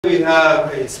We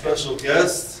have a special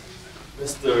guest,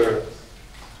 Mr.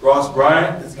 Ross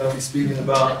Bryant, is going to be speaking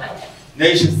about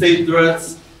nation-state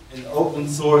threats in open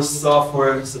source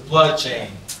software supply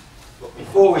chain. But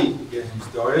before we get him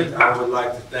started, I would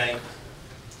like to thank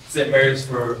St. Mary's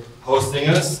for hosting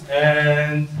us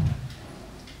and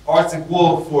Arctic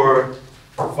Wolf for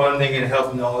funding and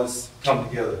helping all this come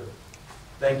together.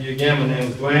 Thank you again. My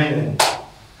name is Dwayne, and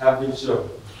have a good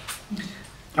show.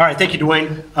 All right, thank you,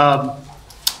 Dwayne.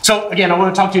 So again, I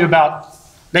want to talk to you about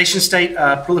nation-state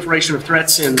proliferation of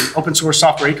threats in open source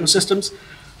software ecosystems.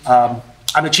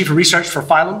 I'm the Chief of Research for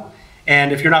Phylum,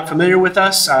 and if you're not familiar with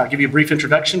us, I'll give you a brief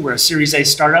introduction. We're a Series A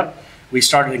startup. We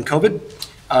started in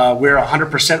COVID. We're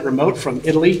 100% remote from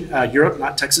Italy, Europe,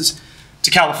 not Texas, to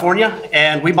California,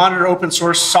 and we monitor open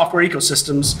source software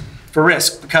ecosystems for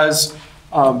risk because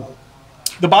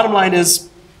the bottom line is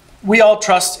we all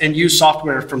trust and use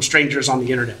software from strangers on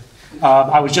the internet.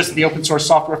 I was just at the Open Source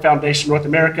Software Foundation North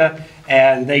America,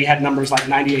 and they had numbers like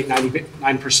 98,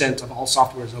 99% of all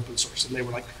software is open source. And they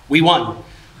were like, we won.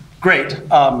 Great.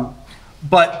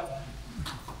 But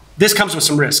this comes with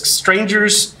some risks.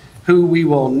 Strangers who we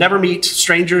will never meet,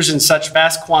 strangers in such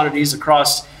vast quantities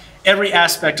across every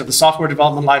aspect of the software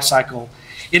development lifecycle,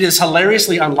 it is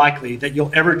hilariously unlikely that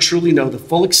you'll ever truly know the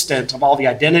full extent of all the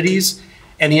identities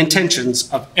and the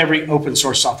intentions of every open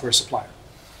source software supplier.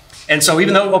 And so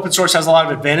even though open source has a lot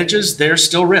of advantages, there's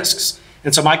still risks.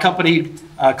 And so my company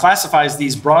classifies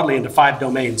these broadly into 5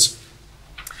 domains.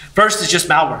 First is just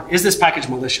malware. Is this package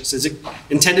malicious? Is it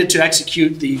intended to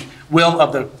execute the will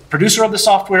of the producer of the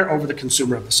software over the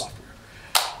consumer of the software?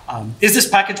 Is this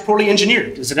package poorly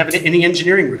engineered? Does it have any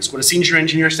engineering risk? Would a senior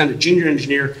engineer send a junior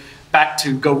engineer back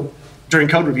to go, during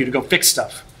code review, to go fix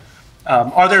stuff?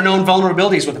 Are there known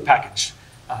vulnerabilities with a package?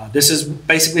 This is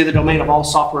basically the domain of all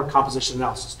software composition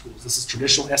analysis tools. This is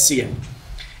traditional SCA.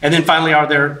 And then finally, are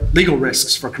there legal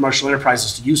risks for commercial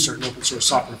enterprises to use certain open source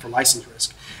software for license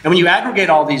risk? And when you aggregate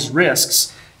all these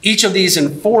risks, each of these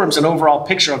informs an overall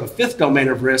picture of a 5th domain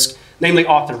of risk, namely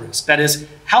author risk. That is,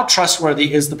 how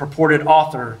trustworthy is the purported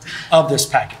author of this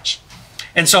package?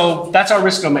 And so that's our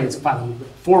risk domains, finally,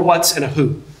 4 whats and a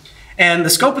who. And the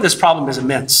scope of this problem is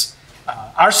immense.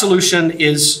 Our solution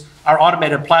is our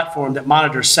automated platform that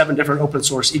monitors 7 different open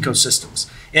source ecosystems.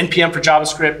 NPM for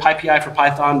JavaScript, PyPI for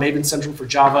Python, Maven Central for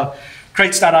Java,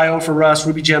 Crates.io for Rust,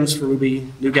 RubyGems for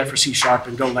Ruby, NuGet for C#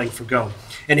 and Golang for Go.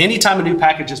 And anytime a new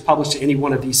package is published to any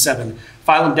one of these 7,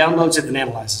 Phylum downloads it and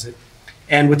analyzes it.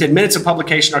 And within minutes of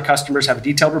publication, our customers have a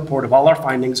detailed report of all our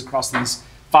findings across these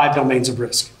 5 domains of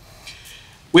risk.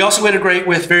 We also integrate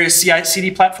with various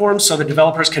CI/CD platforms so that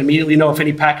developers can immediately know if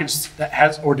any package that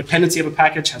has, or dependency of a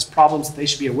package has problems that they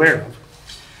should be aware of.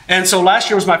 And so last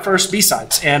year was my first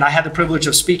BSides, and I had the privilege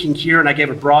of speaking here, and I gave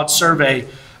a broad survey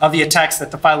of the attacks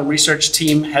that the Phylum research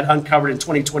team had uncovered in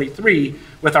 2023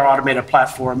 with our automated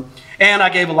platform. And I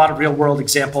gave a lot of real-world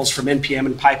examples from NPM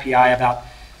and PyPI about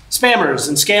spammers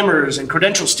and scammers and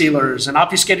credential stealers and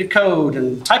obfuscated code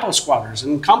and typo squatters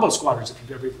and combo squatters, if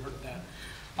you've ever heard of that.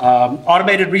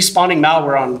 Automated respawning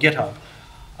malware on GitHub.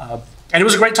 And it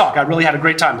was a great talk. I really had a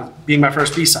great time being my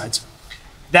first BSides.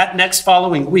 That next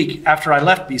following week, after I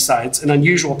left BSides, an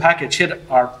unusual package hit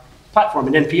our platform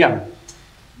in NPM.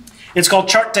 It's called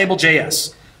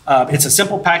charttable.js. It's a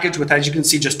simple package with, as you can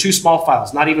see, just 2 small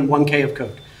files, not even 1K of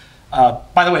code.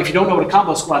 By the way, if you don't know what a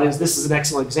combo squat is, this is an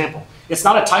excellent example. It's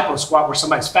not a typo squat where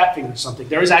somebody's fat fingered something.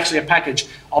 There is actually a package,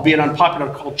 albeit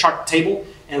unpopular, called charttable,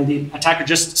 and the attacker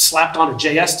just slapped on a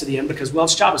JS to the end because, well,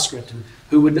 it's JavaScript, and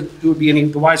who would be any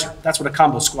the wiser? That's what a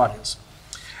combo squat is.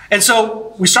 And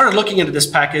so we started looking into this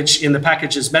package in the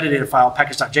package's metadata file,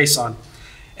 package.json.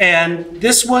 And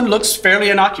this one looks fairly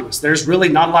innocuous. There's really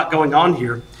not a lot going on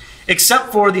here,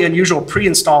 except for the unusual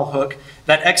pre-install hook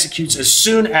that executes as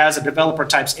soon as a developer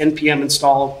types npm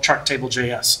install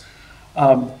charttable.js.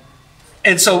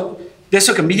 And so this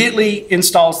hook immediately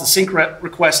installs the sync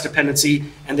request dependency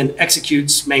and then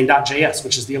executes main.js,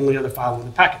 which is the only other file in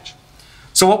the package.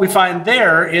 So what we find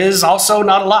there is also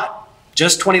not a lot,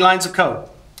 just 20 lines of code.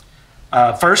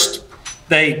 First,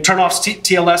 they turn off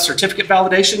TLS certificate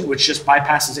validation, which just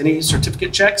bypasses any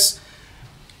certificate checks.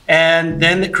 And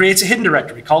then it creates a hidden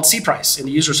directory called cprice in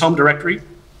the user's home directory.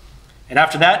 And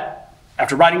after that,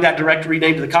 after writing that directory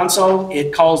name to the console,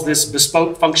 it calls this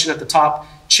bespoke function at the top,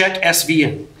 check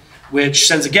svn, which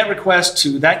sends a GET request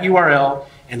to that URL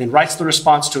and then writes the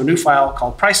response to a new file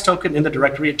called price token in the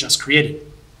directory it just created.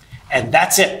 And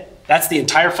that's it. That's the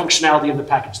entire functionality of the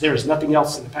package. There is nothing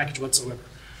else in the package whatsoever.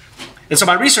 And so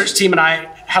my research team and I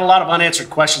had a lot of unanswered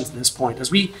questions at this point.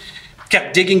 As we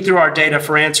kept digging through our data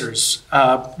for answers,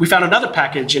 we found another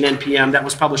package in NPM that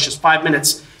was published just 5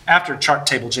 minutes after chart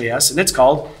table.js, and it's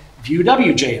called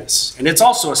View.wjs. And it's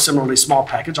also a similarly small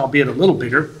package, albeit a little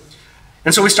bigger.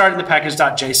 And so we started in the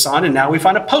package.json, and now we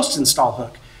find a post install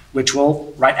hook, which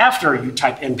will, right after you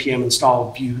type npm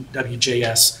install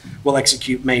View.wjs, will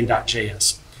execute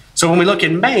main.js. So when we look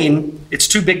in main, it's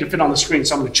too big to fit on the screen,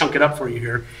 so I'm going to chunk it up for you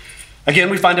here. Again,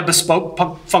 we find a bespoke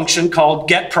function called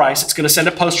getPrice. It's going to send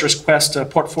a post request to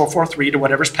port 443 to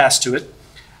whatever's passed to it.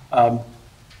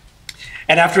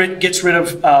 And after it gets rid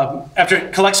of, after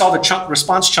it collects all the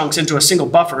response chunks into a single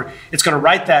buffer, it's going to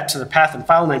write that to the path and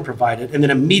file name provided, and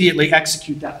then immediately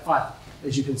execute that file,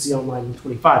 as you can see on line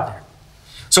 25 there.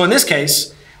 So in this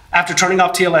case, after turning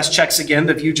off TLS checks again,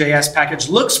 the Vue.js package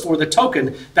looks for the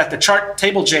token that the chart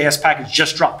table.js package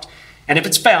just dropped. And if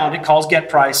it's found, it calls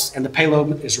getPrice, and the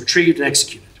payload is retrieved and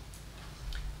executed.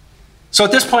 So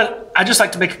at this point, I'd just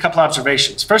like to make a couple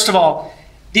observations. First of all,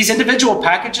 these individual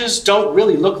packages don't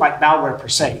really look like malware per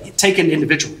se, taken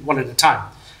individually, one at a time.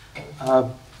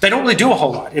 They don't really do a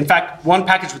whole lot. In fact, one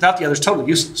package without the other is totally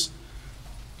useless.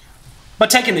 But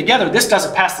taken together, this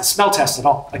doesn't pass the smell test at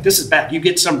all. Like, this is bad. You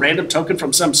get some random token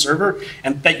from some server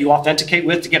and that you authenticate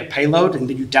with to get a payload, and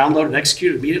then you download and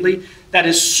execute it immediately. That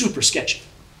is super sketchy.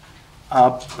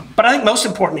 But I think most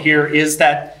important here is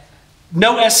that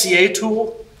no SCA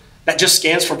tool that just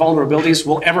scans for vulnerabilities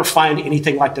will ever find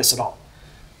anything like this at all.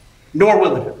 Nor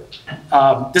will it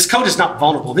ever. This code is not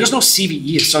vulnerable. There's no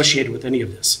CVE associated with any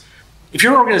of this. If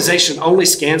your organization only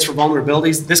scans for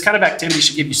vulnerabilities, this kind of activity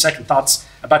should give you second thoughts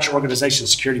about your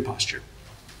organization's security posture.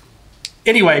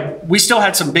 Anyway, we still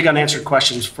had some big unanswered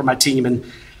questions for my team, and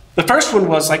the first one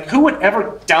was like, who would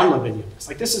ever download any of this?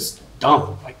 Like, this is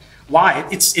dumb. Like, why?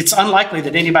 It's unlikely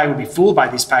that anybody would be fooled by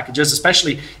these packages,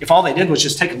 especially if all they did was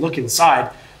just take a look inside.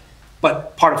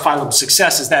 But part of Phylum's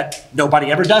success is that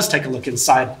nobody ever does take a look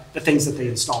inside the things that they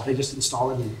install. They just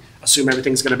install it and assume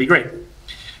everything's going to be great.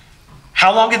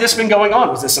 How long had this been going on?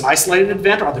 Was this an isolated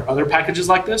event? Are there other packages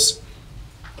like this?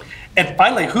 And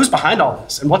finally, who's behind all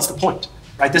this? And what's the point?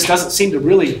 Right? This doesn't seem to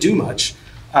really do much.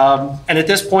 And at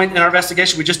this point in our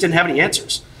investigation, we just didn't have any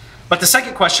answers. But the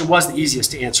second question was the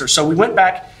easiest to answer. So we went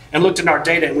back and looked in our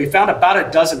data, and we found about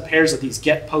a dozen pairs of these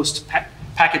get-post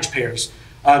package pairs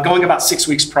going about 6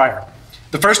 weeks prior.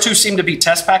 The first two seem to be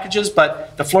test packages,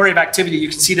 but the flurry of activity you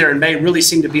can see there in May really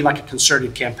seemed to be like a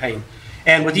concerted campaign.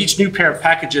 And with each new pair of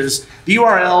packages, the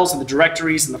URLs and the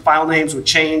directories and the file names would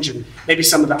change, and maybe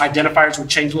some of the identifiers would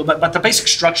change a little bit, but the basic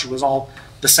structure was all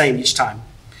the same each time.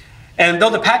 And though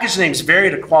the package names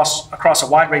varied across a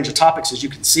wide range of topics, as you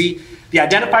can see, the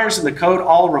identifiers in the code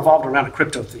all revolved around a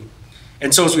crypto theme.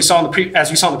 And so as we saw in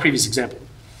the previous example.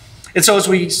 And so as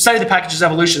we studied the package's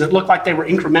evolution, it looked like they were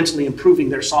incrementally improving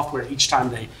their software each time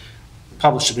they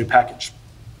published a new package.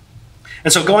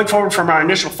 And so going forward from our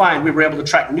initial find, we were able to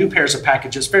track new pairs of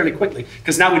packages fairly quickly,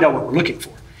 because now we know what we're looking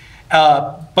for.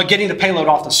 But getting the payload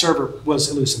off the server was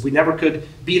elusive. We never could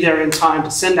be there in time to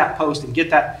send that post and get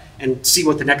that and see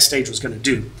what the next stage was going to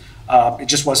do. It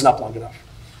just wasn't up long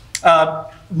enough.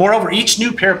 Moreover, each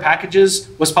new pair of packages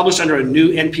was published under a new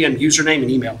NPM username and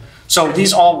email. So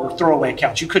these all were throwaway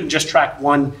accounts. You couldn't just track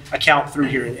one account through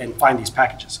here and find these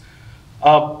packages.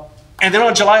 And then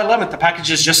on July 11th, the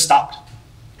packages just stopped.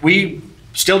 We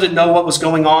still didn't know what was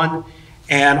going on.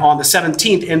 And on the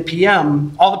 17th,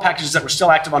 NPM, all the packages that were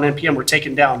still active on NPM were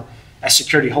taken down as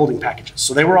security holding packages.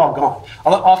 So they were all gone.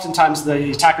 Oftentimes,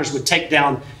 the attackers would take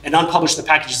down and unpublish the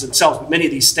packages themselves, but many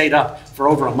of these stayed up for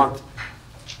over a month.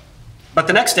 But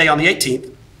the next day, on the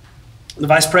 18th, the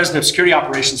Vice President of Security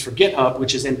Operations for GitHub,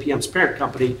 which is NPM's parent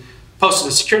company, posted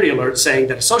a security alert saying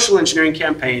that a social engineering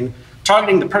campaign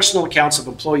targeting the personal accounts of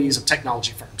employees of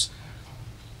technology firms.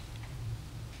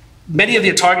 Many of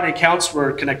the targeted accounts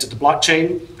were connected to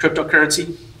blockchain,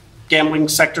 cryptocurrency, gambling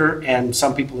sector, and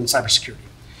some people in cybersecurity.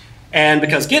 And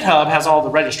because GitHub has all the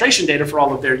registration data for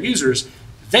all of their users,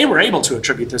 they were able to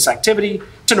attribute this activity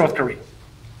to North Korea.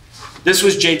 This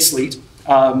was Jade Sleet.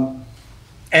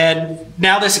 And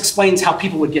now this explains how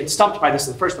people would get stumped by this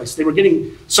in the first place. They were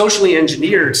getting socially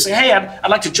engineered to say, hey, I'd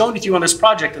like to join with you on this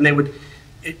project. And they would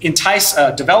entice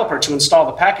a developer to install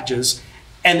the packages.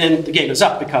 And then the game is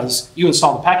up because you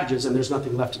install the packages and there's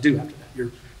nothing left to do after that.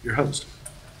 You're your host.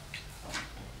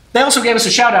 They also gave us a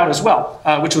shout out as well,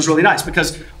 which was really nice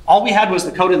because all we had was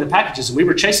the code in the packages and we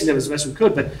were chasing them as best we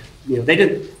could, but they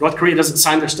didn't, North Korea doesn't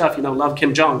sign their stuff, love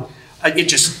Kim Jong. We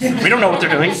don't know what they're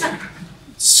doing.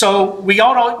 So we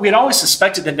had always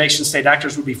suspected that nation state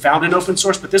actors would be found in open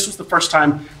source, but this was the first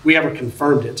time we ever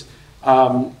confirmed it.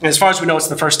 As far as we know, it's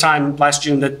the first time last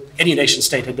June that any nation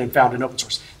state had been found in open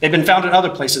source. They've been found in other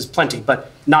places, plenty,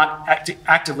 but not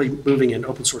actively moving in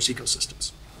open source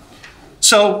ecosystems.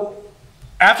 So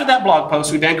After that blog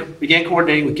post, we then began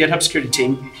coordinating with GitHub security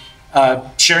team,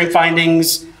 sharing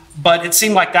findings, but it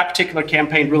seemed like that particular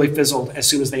campaign really fizzled as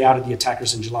soon as they outed the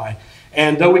attackers in July.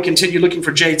 And though we continued looking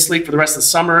for Jade Sleep for the rest of the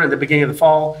summer and the beginning of the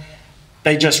fall,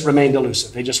 they just remained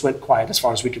elusive. They just went quiet as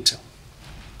far as we could tell,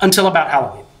 until about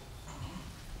Halloween.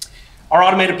 Our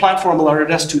automated platform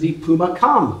alerted us to the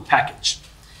Puma.com package.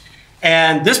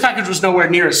 And this package was nowhere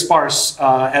near as sparse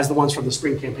as the ones from the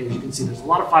spring campaign. You can see there's a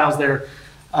lot of files there.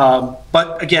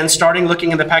 But again, starting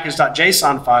looking in the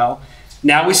package.json file,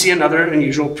 now we see another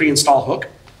unusual pre-install hook.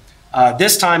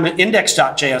 This time,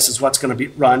 index.js is what's going to be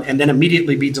run and then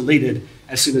immediately be deleted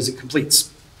as soon as it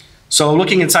completes. So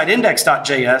looking inside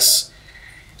index.js,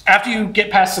 after you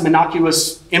get past some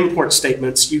innocuous import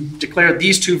statements, you declare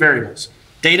these two variables,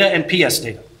 data and PS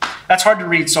data. That's hard to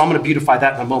read, so I'm going to beautify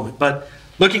that in a moment. But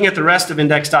looking at the rest of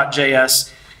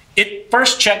index.js, it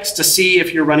first checks to see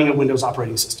if you're running a Windows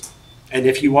operating system. And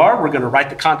if you are, we're going to write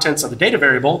the contents of the data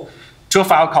variable to a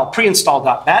file called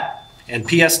preinstall.bat and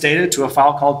PS data to a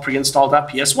file called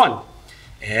preinstall.ps1.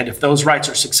 And if those writes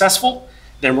are successful,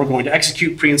 then we're going to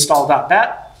execute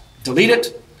preinstall.bat, delete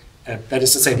it, that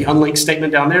is to say the unlinked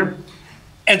statement down there.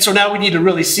 And so now we need to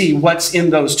really see what's in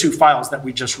those two files that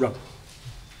we just wrote.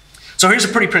 So here's a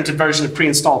pre-printed version of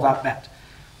preinstall.bat.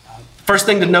 First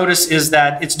thing to notice is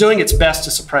that it's doing its best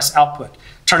to suppress output,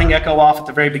 turning echo off at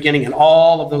the very beginning, and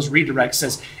all of those redirects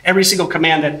says every single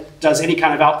command that does any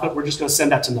kind of output, we're just going to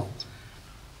send that to null.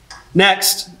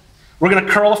 Next, we're going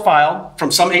to curl a file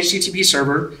from some HTTP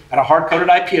server at a hard-coded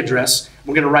IP address.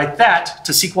 We're going to write that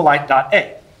to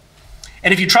SQLite.a.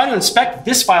 And if you try to inspect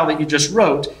this file that you just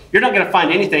wrote, you're not going to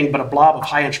find anything but a blob of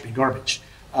high-entropy garbage,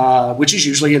 which is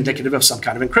usually indicative of some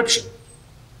kind of encryption.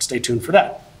 Stay tuned for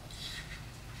that.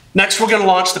 Next, we're going to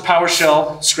launch the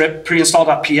PowerShell script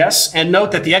preinstall.ps, and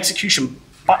note that the execution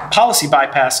policy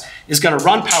bypass is going to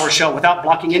run PowerShell without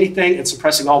blocking anything and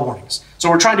suppressing all warnings. So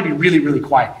we're trying to be really, really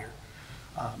quiet here.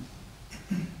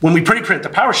 When we pre-print the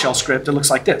PowerShell script, it looks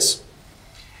like this.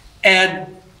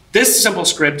 And this simple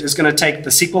script is going to take the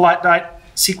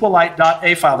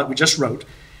SQLite.a file that we just wrote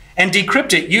and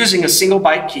decrypt it using a single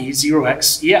byte key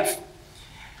 0xEF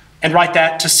and write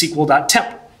that to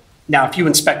SQL.temp. Now, if you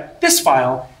inspect this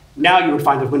file, now you would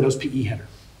find a Windows PE header.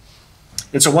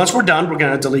 And so once we're done, we're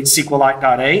going to delete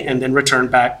SQLite.a and then return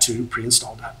back to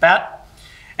preinstall.bat.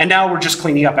 And now we're just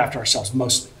cleaning up after ourselves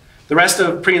mostly. The rest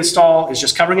of pre-install is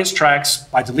just covering its tracks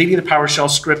by deleting the PowerShell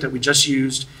script that we just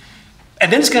used.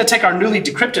 And then it's going to take our newly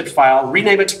decrypted file,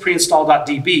 rename it to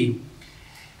preinstall.db,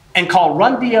 and call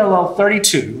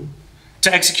rundll32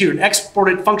 to execute an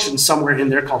exported function somewhere in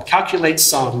there called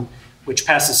calculateSum, which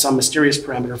passes some mysterious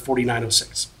parameter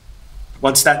 4906.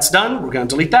 Once that's done, we're going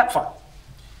to delete that file.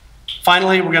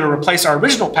 Finally, we're going to replace our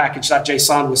original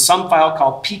package.json with some file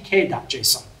called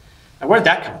pk.json. Now, where'd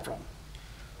that come from?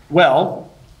 Well,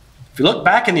 if you look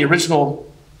back in the original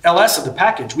ls of the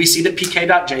package, we see that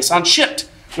pk.json shipped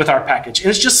with our package, and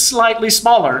it's just slightly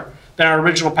smaller than our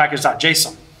original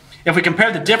package.json. If we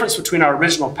compare the difference between our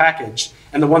original package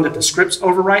and the one that the script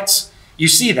overwrites, you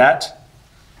see that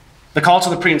the call to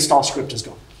the pre-install script is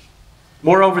gone.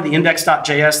 Moreover, the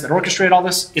index.js that orchestrated all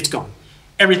this, it's gone.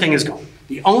 Everything is gone.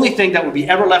 The only thing that would be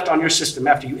ever left on your system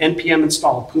after you npm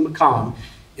install Puma.com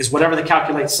is whatever the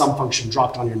calculateSum function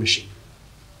dropped on your machine.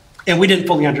 And we didn't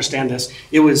fully understand this.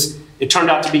 It turned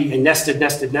out to be a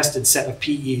nested set of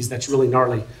PEs that's really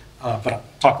gnarly, but I'll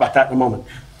talk about that in a moment.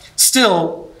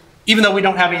 Still, even though we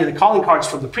don't have any of the calling cards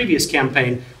from the previous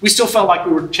campaign, we still felt like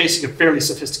we were chasing a fairly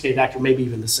sophisticated actor, maybe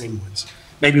even the same ones.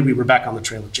 Maybe we were back on the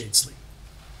trail of Jade Sleep.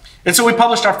 And so we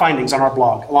published our findings on our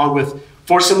blog, along with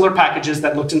 4 similar packages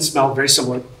that looked and smelled very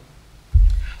similar,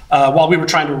 while we were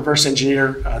trying to reverse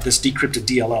engineer this decrypted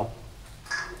DLL.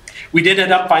 We did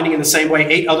end up finding in the same way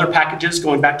 8 other packages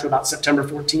going back to about September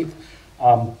 14th.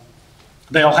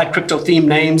 They all had crypto-themed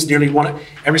names.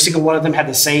 Every single one of them had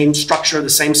the same structure,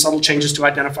 the same subtle changes to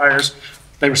identifiers.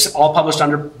 They were all published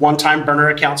under one-time burner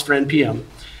accounts for NPM.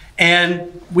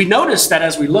 And we noticed that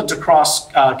as we looked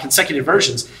across consecutive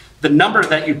versions, the number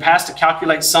that you passed to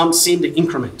calculate sum seemed to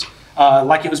increment,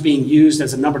 like it was being used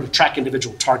as a number to track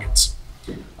individual targets.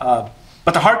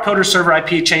 But the hard-coder server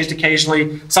IP changed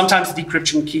occasionally. Sometimes the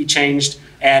decryption key changed,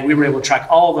 and we were able to track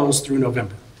all those through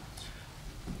November.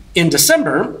 In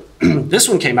December, this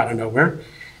one came out of nowhere,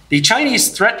 the Chinese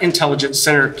Threat Intelligence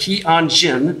Center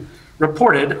Qianjin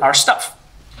reported our stuff.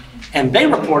 And they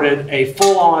reported a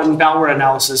full-on malware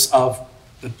analysis of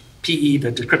the PE,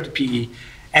 the decrypted PE,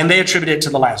 and they attributed it to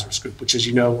the Lazarus Group, which, as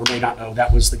you know or may not know,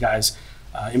 that was the guys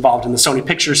involved in the Sony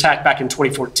Pictures hack back in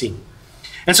 2014.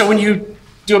 And so when you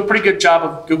do a pretty good job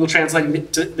of Google translating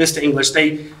this to English.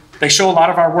 They show a lot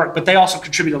of our work, but they also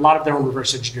contribute a lot of their own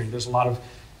reverse engineering. There's a lot of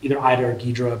either IDA or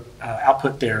Ghidra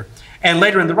output there. And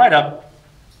later in the write-up,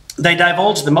 they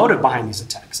divulge the motive behind these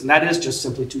attacks, and that is just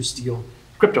simply to steal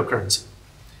cryptocurrency.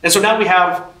 And so now we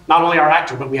have not only our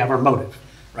actor, but we have our motive,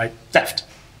 right? Theft.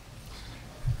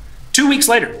 2 weeks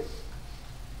later,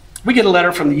 we get a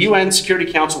letter from the UN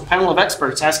Security Council panel of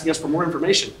experts asking us for more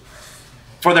information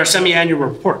for their semi-annual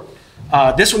report.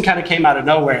 This one kind of came out of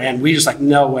nowhere, and we just like,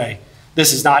 no way.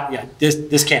 This is not, yeah,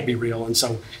 this can't be real. And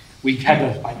so we had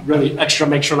to like really extra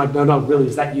make sure, like, no, really,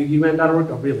 is that UN.org?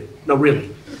 No, really, no,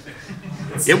 really.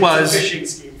 It was.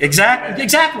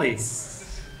 Exactly.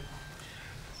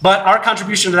 But our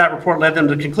contribution to that report led them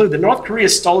to conclude that North Korea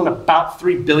has stolen about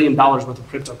 $3 billion worth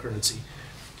of cryptocurrency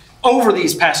over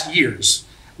these past years,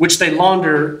 which they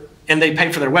launder and they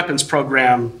pay for their weapons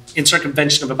program in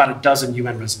circumvention of about a dozen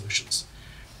UN resolutions.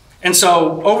 And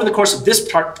so over the course of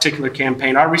this particular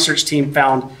campaign, our research team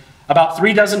found about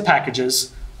 36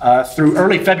 packages through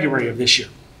early February of this year.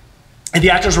 And the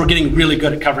actors were getting really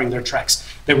good at covering their tracks.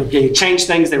 They were beginning to change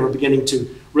things. They were beginning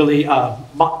to really,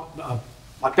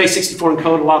 like base64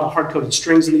 encode a lot of the hard-coded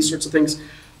strings and these sorts of things.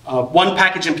 One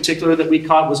package in particular that we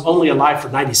caught was only alive for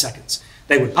 90 seconds.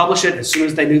 They would publish it. As soon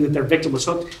as they knew that their victim was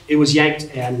hooked, it was yanked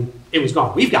and it was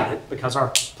gone. We've got it because our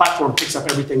platform picks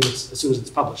up everything as soon as it's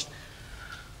published.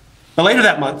 But later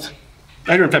that month,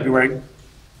 later in February,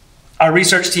 our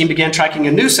research team began tracking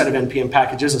a new set of NPM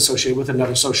packages associated with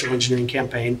another social engineering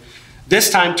campaign, this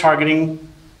time targeting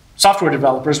software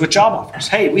developers with job offers.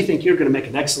 Hey, we think you're going to make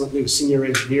an excellent new senior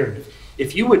engineer.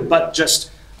 If you would but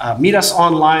just meet us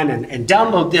online and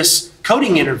download this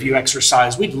coding interview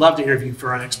exercise, we'd love to interview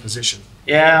for our next position.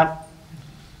 Yeah.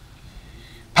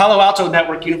 Palo Alto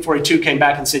Network Unit 42 came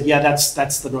back and said, yeah,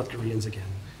 that's the North Koreans again.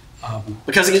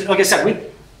 Because, like I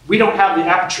said, we don't have the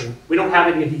aperture. We don't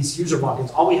have any of these user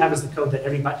logins. All we have is the code that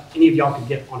any of y'all can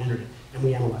get on internet, and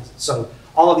we analyze it. So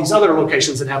all of these other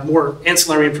locations that have more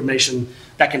ancillary information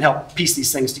that can help piece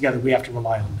these things together, we have to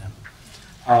rely on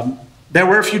them. There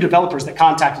were a few developers that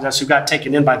contacted us who got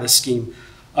taken in by this scheme.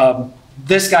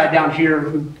 This guy down here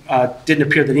who didn't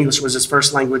appear that English was his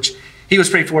first language, he was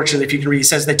pretty fortunate, if you can read. He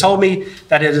says, they told me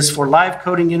that it is for live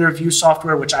coding interview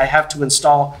software, which I have to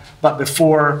install, but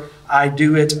before I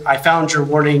do it, I found your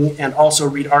warning and also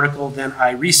read article, then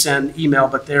I resend email,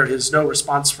 but there is no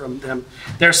response from them,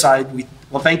 their side.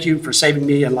 Well, thank you for saving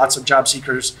me and lots of job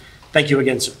seekers. Thank you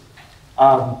again, sir.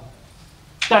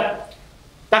 That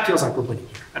feels like we're winning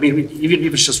here. I mean, even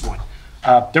if it's just one.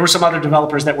 There were some other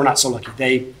developers that were not so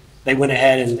lucky. They went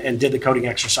ahead and did the coding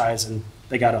exercise and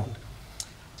they got owned.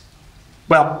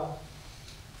 Well,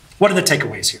 what are the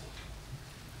takeaways here?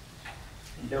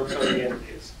 No coding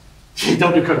interviews.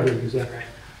 Don't do coding interviews, yeah.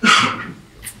 Right.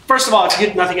 First of all, to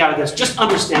get nothing out of this, just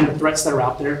understand the threats that are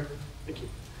out there. Thank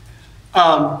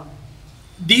you.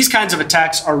 These kinds of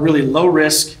attacks are really low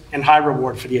risk and high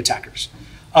reward for the attackers.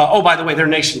 Oh, by the way, they're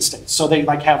nation states, so they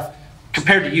like have,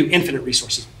 compared to you, infinite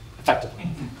resources, effectively.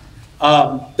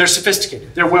 They're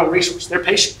sophisticated, they're well-resourced, they're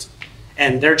patient,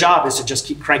 and their job is to just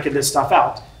keep cranking this stuff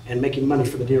out and making money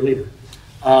for the dear leader.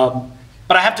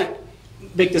 But I have to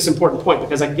make this important point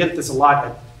because I get this a lot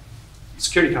at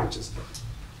security conferences.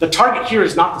 The target here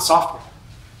is not the software.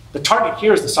 The target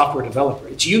here is the software developer.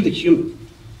 It's you, the human,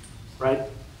 right?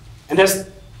 And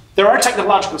there are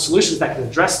technological solutions that can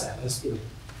address that, as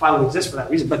filing exists for that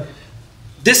reason. But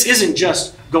this isn't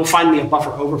just go find me a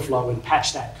buffer overflow and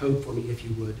patch that code for me if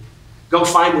you would. Go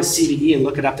find this CVE and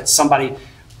look it up that somebody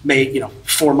made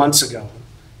 4 months ago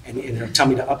and tell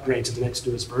me to upgrade to the next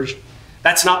newest version.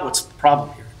 That's not what's the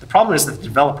problem here. The problem is that the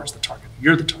developer's the target.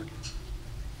 You're the target.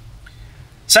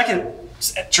 Second,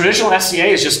 traditional SCA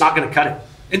is just not going to cut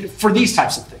it for these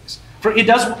types of things. It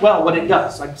does well what it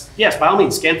does. Like, yes, by all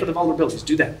means, scan for the vulnerabilities.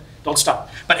 Do that. Don't stop.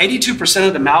 But 82%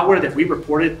 of the malware that we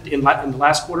reported in the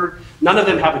last quarter, none of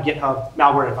them have a GitHub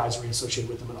malware advisory associated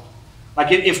with them at all.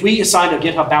 Like if we assigned a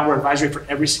GitHub malware advisory for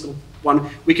every single one,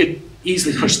 we could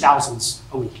easily push thousands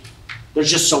a week. There's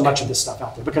just so much of this stuff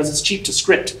out there because it's cheap to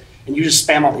script and you just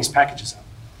spam all these packages out.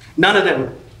 None of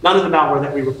the malware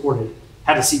that we reported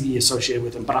had a CVE associated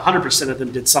with them, but 100% of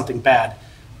them did something bad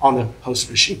on the host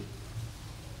machine.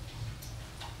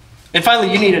 And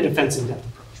finally, you need a defense in-depth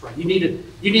approach, right? You need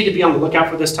to be on the lookout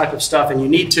for this type of stuff, and you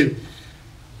need to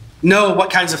know what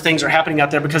kinds of things are happening out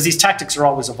there because these tactics are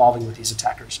always evolving with these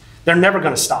attackers. They're never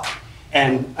going to stop.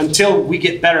 And until we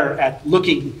get better at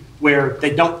looking where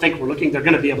they don't think we're looking, they're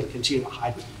going to be able to continue to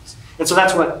hide with these. And so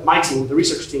that's what my team, the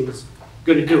research team, is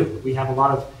good at doing. We have a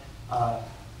lot of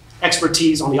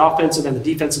expertise on the offensive and the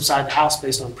defensive side of the house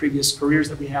based on previous careers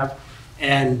that we have.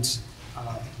 And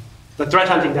the threat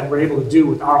hunting that we're able to do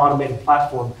with our automated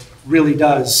platform really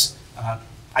does,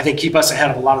 I think, keep us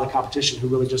ahead of a lot of the competition who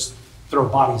really just throw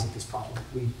bodies at this problem.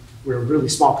 We're a really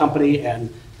small company,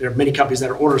 and there are many companies that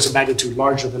are orders of magnitude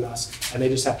larger than us, and they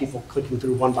just have people clicking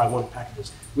through one by one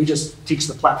packages. We just teach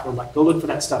the platform, like, go look for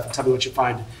that stuff and tell me what you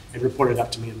find and report it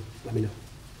up to me and let me know.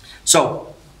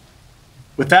 So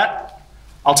with that,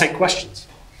 I'll take questions.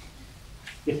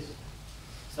 Yes.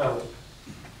 So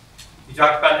you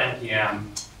talked about NPM,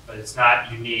 but it's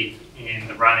not unique in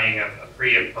the running of a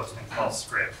pre and post install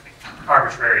script, like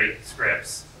arbitrary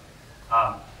scripts.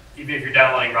 Even if you're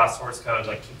downloading raw source code,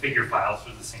 like configure files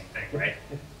are the same thing, right?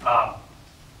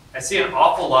 I see an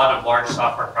awful lot of large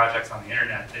software projects on the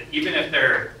internet that even if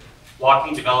they're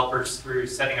walking developers through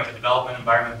setting up a development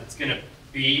environment that's going to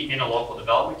be in a local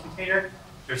development container,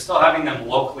 they're still having them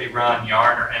locally run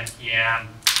yarn or npm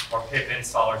or pip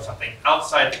install or something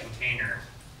outside the container.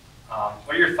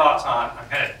 What are your thoughts on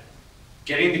kind of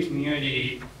getting the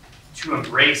community to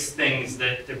embrace things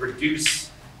that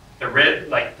reduce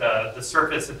the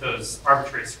surface that those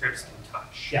arbitrary scripts can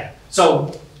touch? Yeah,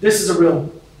 so this is a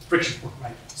real friction point,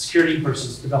 right? Security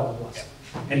versus development.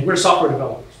 Yeah. And we're software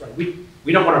developers, right?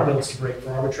 We don't want our builds to break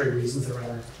for arbitrary reasons that are out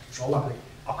of our control.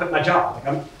 I'll quit my job. Like,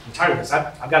 I'm tired of this.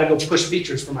 I've got to go push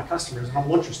features for my customers. I don't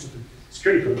want your stupid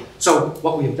security code. So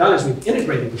what we have done is we've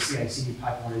integrated the CI/CD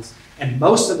pipelines, and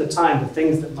most of the time, the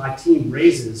things that my team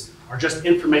raises are just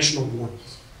informational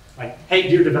warnings. Like, hey,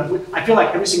 dear developer, I feel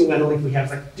like every single meta link we have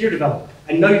is like, dear developer,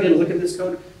 I know you didn't look at this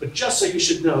code, but just so you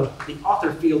should know, the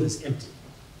author field is empty.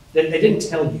 They didn't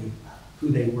tell you who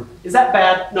they were. Is that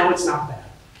bad? No, it's not bad.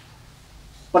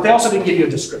 But they also didn't give you a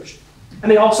description. And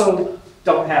they also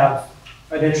don't have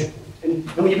an entry point. And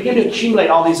when you begin to accumulate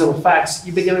all these little facts,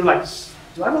 you begin to be like,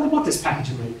 do I really want this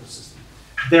package in my ecosystem?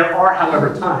 There are,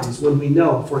 however, times when we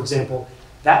know, for example,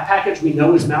 that package we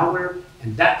know is malware,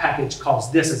 and that package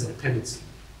calls this as a dependency.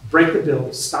 Break the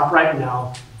build, stop right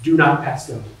now, do not pass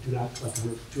go, do not let the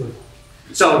roof to it.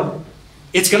 So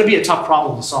it's going to be a tough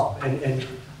problem to solve. And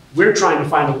we're trying to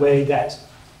find a way that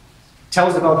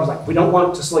tells developers, like, we don't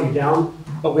want to slow you down,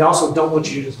 but we also don't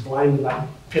want you to just blindly like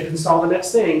pip install the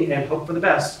next thing and hope for the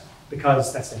best,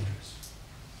 because that's dangerous.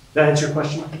 Does that answer your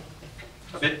question?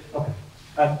 A bit.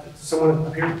 Okay. Someone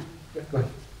up here? Yeah, go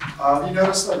ahead. You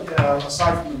notice, like,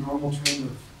 aside from the normal trend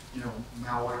of,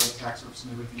 malware, attack surface,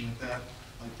 and everything like that,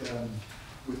 like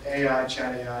with AI,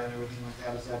 chat AI, and everything like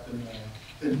that, has that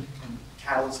been a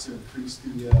catalyst to increase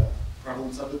the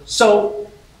prevalence of it?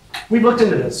 So we've looked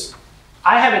into this.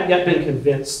 I haven't yet been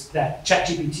convinced that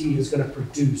ChatGPT is going to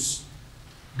produce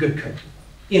good code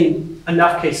in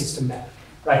enough cases to matter,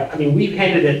 right? I mean, we've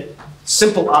handed it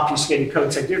simple obfuscated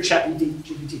code, say, dear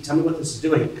ChatGPT, tell me what this is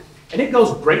doing. And it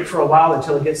goes great for a while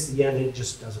until it gets to the end, and it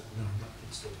just doesn't know what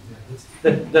it's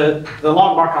doing. The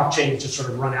long Markov chains just sort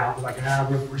of run out. We're like,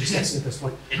 we're just guessing at this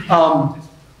point.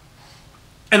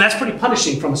 And that's pretty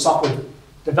punishing from a software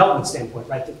development standpoint,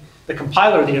 right? The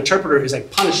compiler, the interpreter, is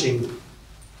like punishing,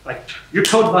 like, your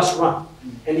code must run.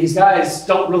 And these guys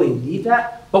don't really need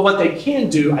that. But what they can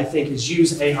do, I think, is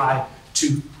use AI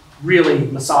to really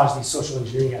massage these social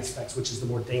engineering aspects, which is the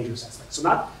more dangerous aspect. So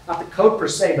not the code per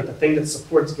se, but the thing that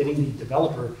supports getting the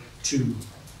developer to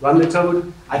run the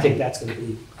code. I think that's going to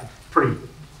be a pretty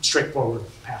straightforward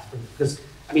path for you. Because,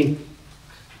 I mean,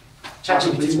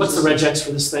 ChatGPT, what's the regex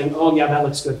for this thing? Oh, yeah, that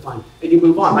looks good, fine. And you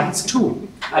move on, like it's a tool.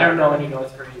 I don't know any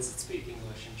North Koreans that speak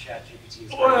English, and ChatGPT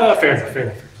is fair enough, fair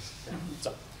enough.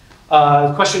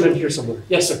 So, question in here somewhere.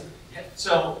 Yes, sir. Yeah,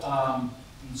 so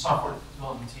in software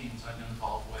development teams, I've been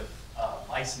involved with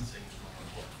licensing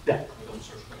with open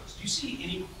source codes. Do you see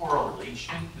any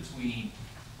correlation between,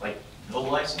 like, no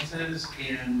licenses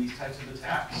and these types of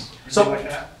attacks? Like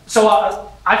that?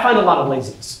 So I find a lot of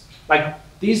laziness. Like,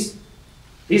 these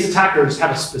attackers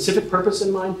have a specific purpose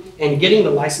in mind, and getting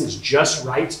the license just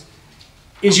right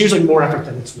is usually more effort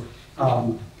than it's worth.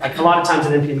 Like, a lot of times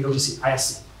in NPM, you go to see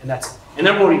ISC, and that's it. And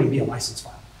there won't even be a license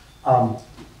file.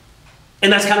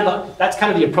 And that's kind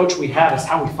of the approach we have, is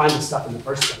how we find this stuff in the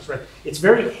first place, right? It's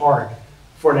very hard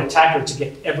for an attacker to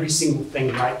get every single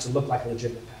thing right to look like a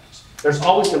legitimate package. There's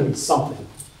always going to be something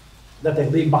that they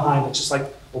leave behind that's just like,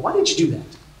 well, why did you do that?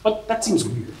 But that seems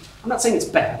weird. I'm not saying it's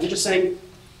bad. I'm just saying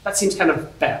that seems kind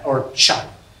of bad or shoddy.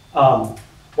 One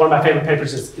of my favorite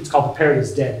papers it's called "The Parry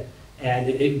is Dead," and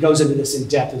it goes into this in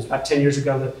depth. It was about 10 years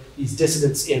ago that these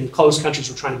dissidents in closed countries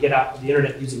were trying to get out of the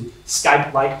internet using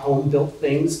Skype-like home-built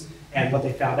things, and what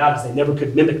they found out is they never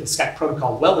could mimic the Skype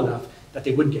protocol well enough that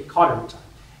they wouldn't get caught every time.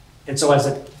 And so as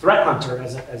a threat hunter,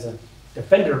 as a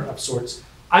defender of sorts,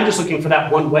 I'm just looking for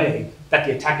that one way that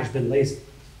the attacker's been lazy.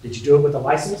 Did you do it with a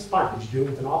license? Fine. Did you do it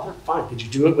with an author? Fine. Did you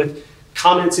do it with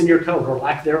comments in your code or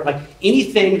lack thereof, like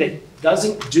anything that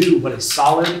doesn't do what a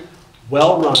solid,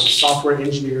 well-run software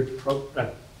engineered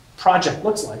project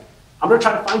looks like, I'm going to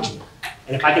try to find you.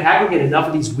 And if I can aggregate enough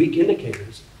of these weak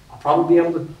indicators, I'll probably be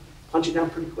able to punch it down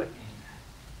pretty quick.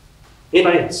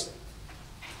 Anybody else?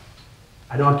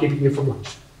 I know I'm keeping you from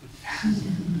lunch.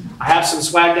 I have some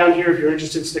swag down here if you're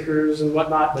interested in stickers and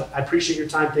whatnot, but I appreciate your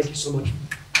time. Thank you so much.